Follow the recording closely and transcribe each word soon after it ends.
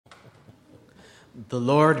The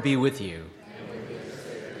Lord be with you. And with your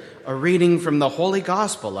spirit. A reading from the Holy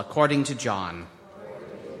Gospel according to John.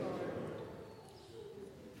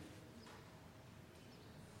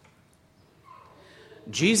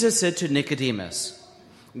 Jesus said to Nicodemus,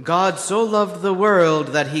 God so loved the world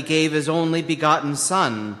that he gave his only begotten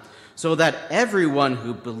Son, so that everyone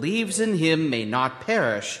who believes in him may not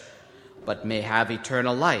perish, but may have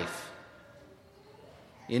eternal life.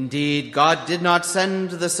 Indeed, God did not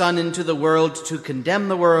send the Son into the world to condemn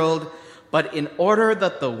the world, but in order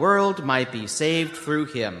that the world might be saved through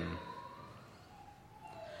him.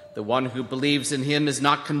 The one who believes in him is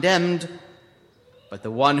not condemned, but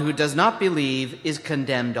the one who does not believe is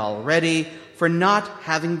condemned already for not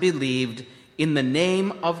having believed in the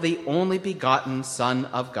name of the only begotten Son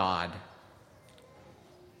of God.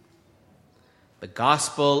 The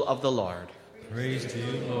Gospel of the Lord. Praise to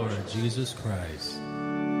you, Lord Jesus Christ.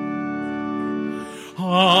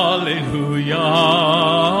 Alleluia,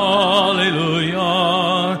 alleluia,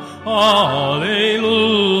 alleluia,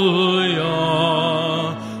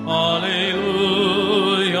 alleluia, alleluia,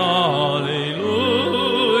 alleluia.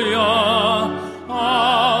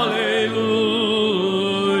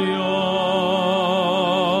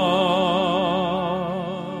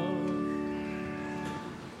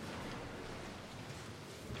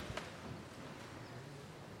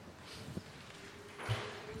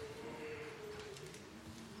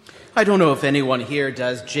 I don't know if anyone here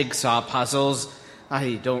does jigsaw puzzles.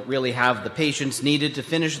 I don't really have the patience needed to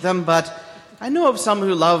finish them, but I know of some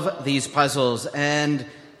who love these puzzles and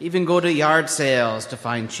even go to yard sales to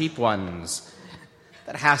find cheap ones.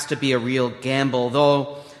 That has to be a real gamble,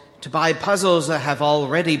 though, to buy puzzles that have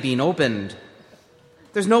already been opened.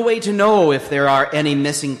 There's no way to know if there are any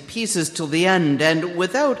missing pieces till the end, and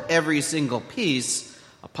without every single piece,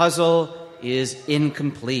 a puzzle is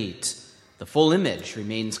incomplete. The full image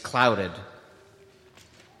remains clouded.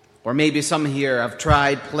 Or maybe some here have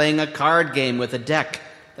tried playing a card game with a deck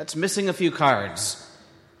that's missing a few cards.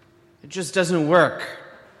 It just doesn't work.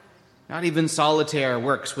 Not even solitaire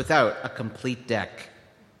works without a complete deck.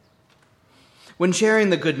 When sharing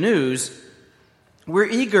the good news, we're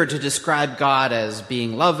eager to describe God as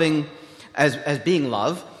being loving, as being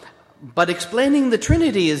love, but explaining the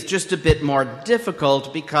Trinity is just a bit more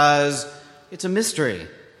difficult because it's a mystery.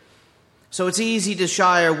 So it's easy to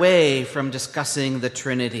shy away from discussing the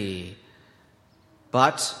Trinity.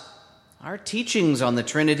 But our teachings on the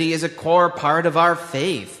Trinity is a core part of our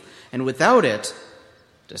faith, and without it,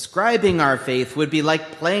 describing our faith would be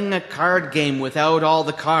like playing a card game without all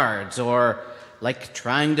the cards, or like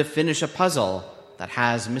trying to finish a puzzle that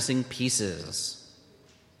has missing pieces.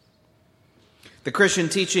 The Christian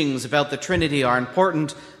teachings about the Trinity are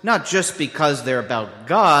important not just because they're about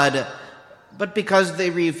God, but because they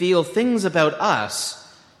reveal things about us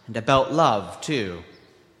and about love, too.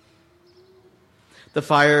 The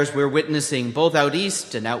fires we're witnessing, both out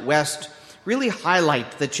east and out west, really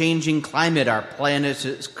highlight the changing climate our planet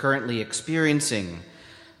is currently experiencing.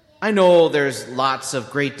 I know there's lots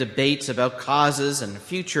of great debates about causes and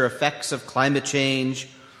future effects of climate change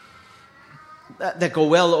that go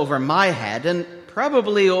well over my head and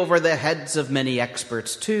probably over the heads of many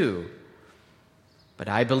experts, too. But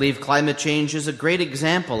I believe climate change is a great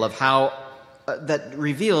example of how that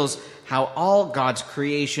reveals how all God's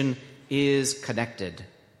creation is connected.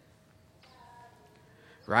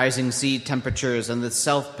 Rising sea temperatures in the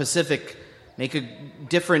South Pacific make a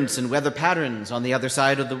difference in weather patterns on the other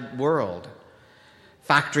side of the world.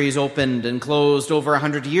 Factories opened and closed over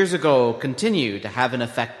 100 years ago continue to have an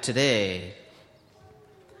effect today.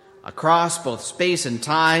 Across both space and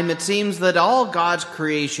time, it seems that all God's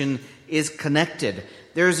creation is connected.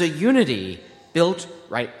 There's a unity built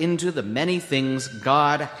right into the many things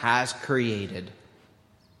God has created.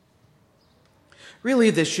 Really,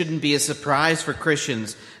 this shouldn't be a surprise for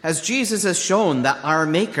Christians, as Jesus has shown that our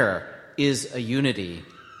Maker is a unity.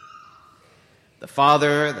 The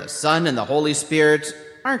Father, the Son, and the Holy Spirit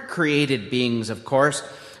aren't created beings, of course,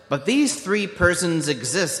 but these three persons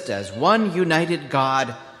exist as one united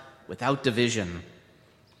God without division.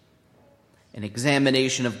 An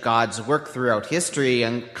examination of God's work throughout history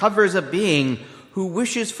uncovers a being who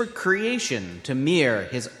wishes for creation to mirror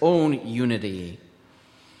his own unity.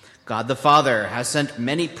 God the Father has sent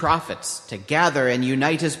many prophets to gather and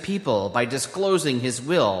unite his people by disclosing his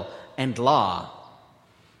will and law.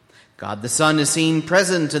 God the Son is seen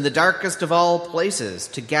present in the darkest of all places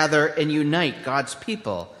to gather and unite God's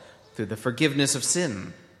people through the forgiveness of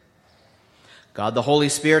sin. God the Holy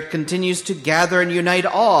Spirit continues to gather and unite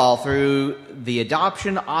all through the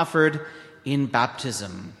adoption offered in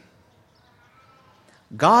baptism.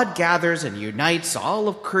 God gathers and unites all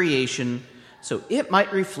of creation so it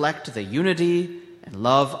might reflect the unity and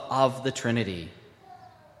love of the Trinity.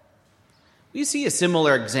 We see a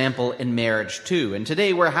similar example in marriage too, and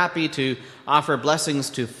today we're happy to offer blessings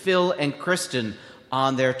to Phil and Kristen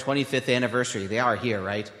on their 25th anniversary. They are here,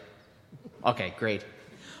 right? Okay, great.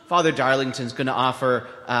 Father Darlington's going to offer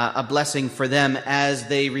a blessing for them as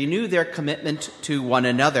they renew their commitment to one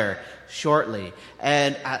another shortly.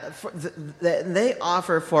 And they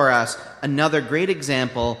offer for us another great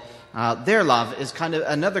example. Their love is kind of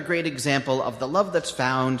another great example of the love that's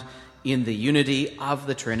found in the unity of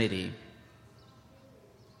the Trinity.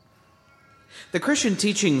 The Christian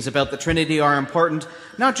teachings about the Trinity are important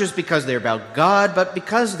not just because they're about God, but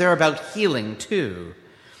because they're about healing too.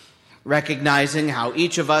 Recognizing how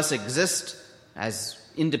each of us exists as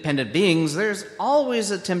independent beings, there's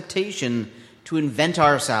always a temptation to invent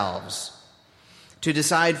ourselves, to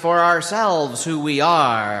decide for ourselves who we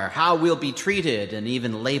are, how we'll be treated, and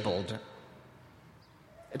even labeled.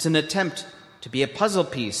 It's an attempt to be a puzzle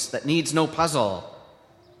piece that needs no puzzle,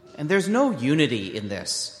 and there's no unity in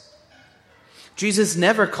this. Jesus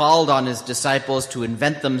never called on his disciples to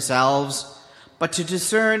invent themselves, but to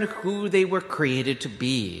discern who they were created to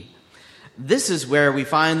be. This is where we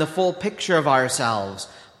find the full picture of ourselves,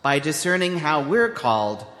 by discerning how we're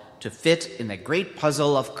called to fit in the great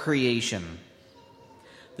puzzle of creation.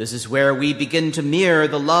 This is where we begin to mirror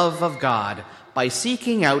the love of God by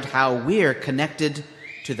seeking out how we're connected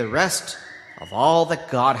to the rest of all that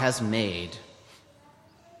God has made.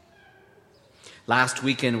 Last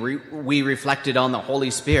weekend, we reflected on the Holy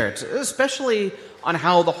Spirit, especially on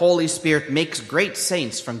how the Holy Spirit makes great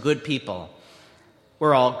saints from good people.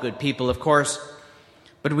 We're all good people, of course,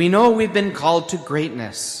 but we know we've been called to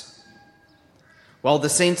greatness. While the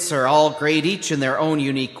saints are all great, each in their own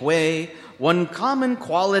unique way, one common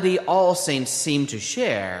quality all saints seem to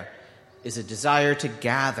share is a desire to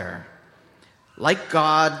gather. Like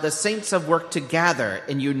God, the saints have worked to gather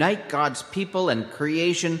and unite God's people and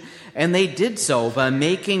creation, and they did so by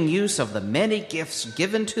making use of the many gifts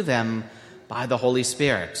given to them by the Holy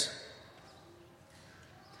Spirit.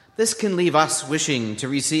 This can leave us wishing to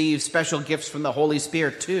receive special gifts from the Holy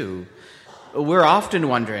Spirit too. We're often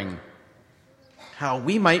wondering how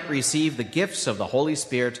we might receive the gifts of the Holy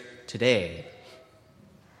Spirit today.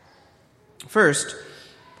 First,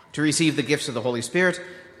 to receive the gifts of the Holy Spirit,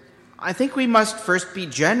 I think we must first be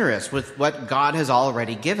generous with what God has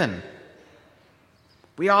already given.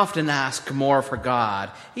 We often ask more for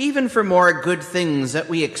God, even for more good things that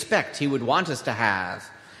we expect he would want us to have.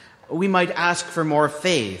 We might ask for more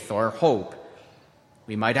faith or hope.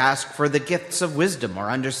 We might ask for the gifts of wisdom or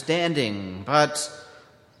understanding. But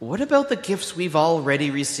what about the gifts we've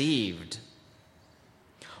already received?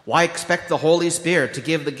 Why expect the Holy Spirit to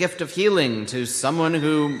give the gift of healing to someone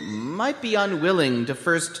who might be unwilling to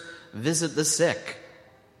first visit the sick?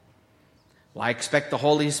 Why expect the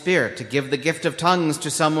Holy Spirit to give the gift of tongues to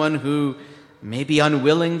someone who may be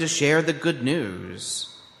unwilling to share the good news?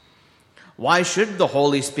 Why should the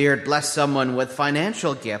Holy Spirit bless someone with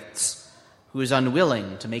financial gifts who is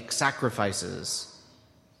unwilling to make sacrifices?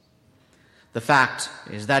 The fact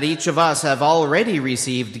is that each of us have already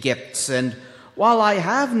received gifts, and while I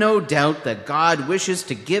have no doubt that God wishes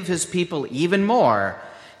to give his people even more,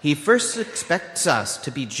 he first expects us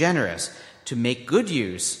to be generous, to make good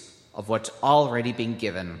use of what's already been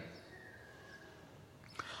given.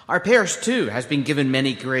 Our parish, too, has been given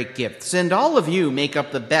many great gifts, and all of you make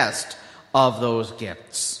up the best of those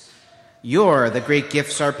gifts. You're the great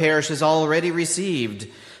gifts our parish has already received.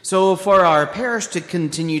 So for our parish to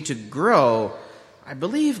continue to grow, I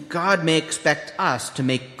believe God may expect us to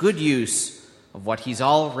make good use of what he's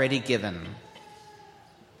already given.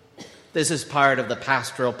 This is part of the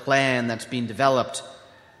pastoral plan that's been developed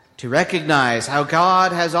to recognize how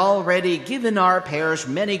God has already given our parish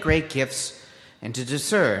many great gifts and to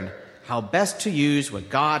discern how best to use what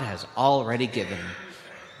God has already given.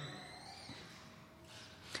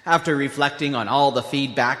 After reflecting on all the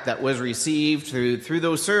feedback that was received through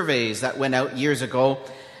those surveys that went out years ago,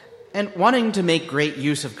 and wanting to make great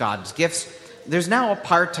use of God's gifts, there's now a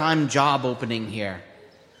part-time job opening here.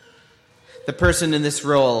 The person in this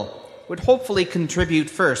role would hopefully contribute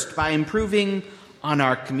first by improving on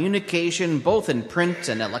our communication, both in print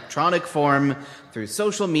and electronic form, through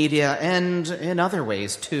social media and in other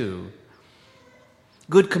ways too.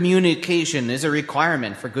 Good communication is a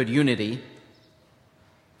requirement for good unity.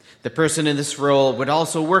 The person in this role would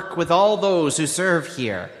also work with all those who serve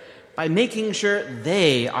here by making sure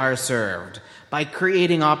they are served, by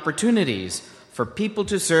creating opportunities for people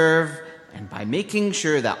to serve, and by making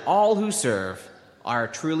sure that all who serve are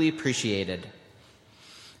truly appreciated.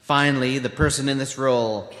 Finally, the person in this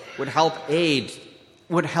role would help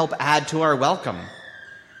add to our welcome.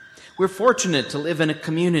 We're fortunate to live in a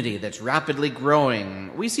community that's rapidly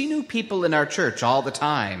growing. We see new people in our church all the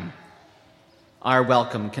time. Our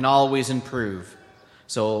welcome can always improve,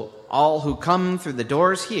 so all who come through the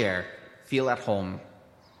doors here feel at home.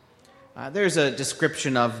 There's a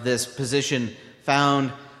description of this position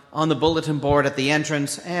found on the bulletin board at the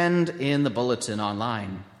entrance and in the bulletin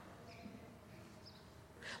online.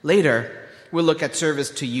 Later, we'll look at service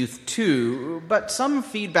to youth too, but some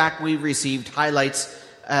feedback we've received highlights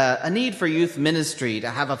a need for youth ministry to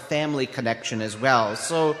have a family connection as well.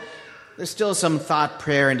 So there's still some thought,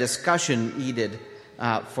 prayer, and discussion needed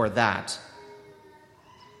for that.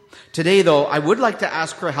 Today, though, I would like to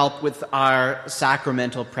ask for help with our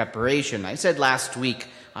sacramental preparation. I said last week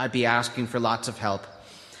I'd be asking for lots of help.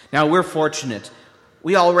 Now, we're fortunate.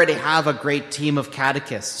 We already have a great team of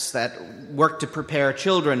catechists that work to prepare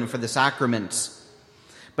children for the sacraments.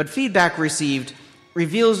 But feedback received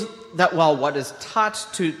reveals that while what is taught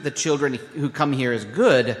to the children who come here is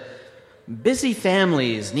good, busy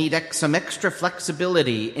families need some extra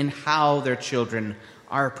flexibility in how their children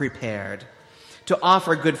are prepared. To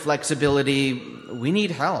offer good flexibility, we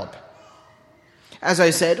need help. As I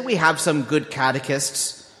said, we have some good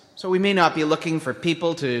catechists, so we may not be looking for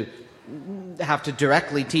people to have to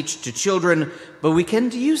directly teach to children, but we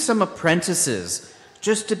can use some apprentices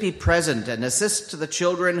just to be present and assist the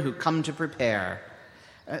children who come to prepare.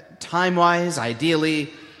 Time-wise,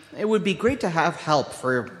 ideally, it would be great to have help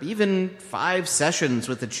for even 5 sessions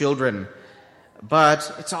with the children,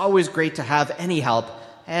 but it's always great to have any help,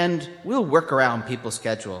 and we'll work around people's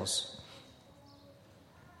schedules.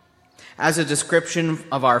 As a description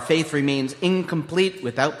of our faith remains incomplete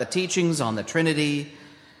without the teachings on the Trinity,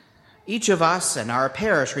 each of us and our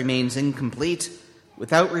parish remains incomplete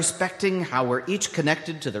without respecting how we're each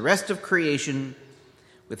connected to the rest of creation,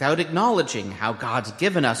 without acknowledging how God's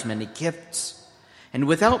given us many gifts, and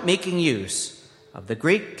without making use of the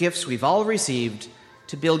great gifts we've all received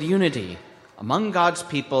to build unity among God's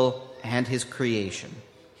people and his creation.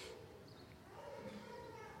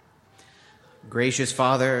 Gracious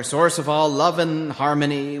Father, source of all love and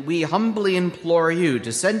harmony, we humbly implore you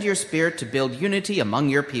to send your Spirit to build unity among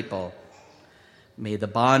your people. May the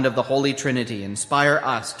bond of the Holy Trinity inspire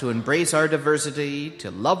us to embrace our diversity,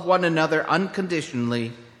 to love one another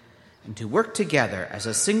unconditionally, and to work together as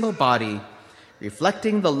a single body,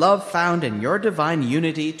 reflecting the love found in your divine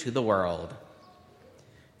unity to the world.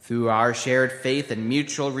 Through our shared faith and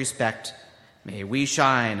mutual respect, may we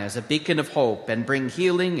shine as a beacon of hope and bring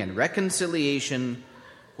healing and reconciliation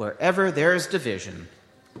wherever there is division.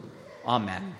 Amen.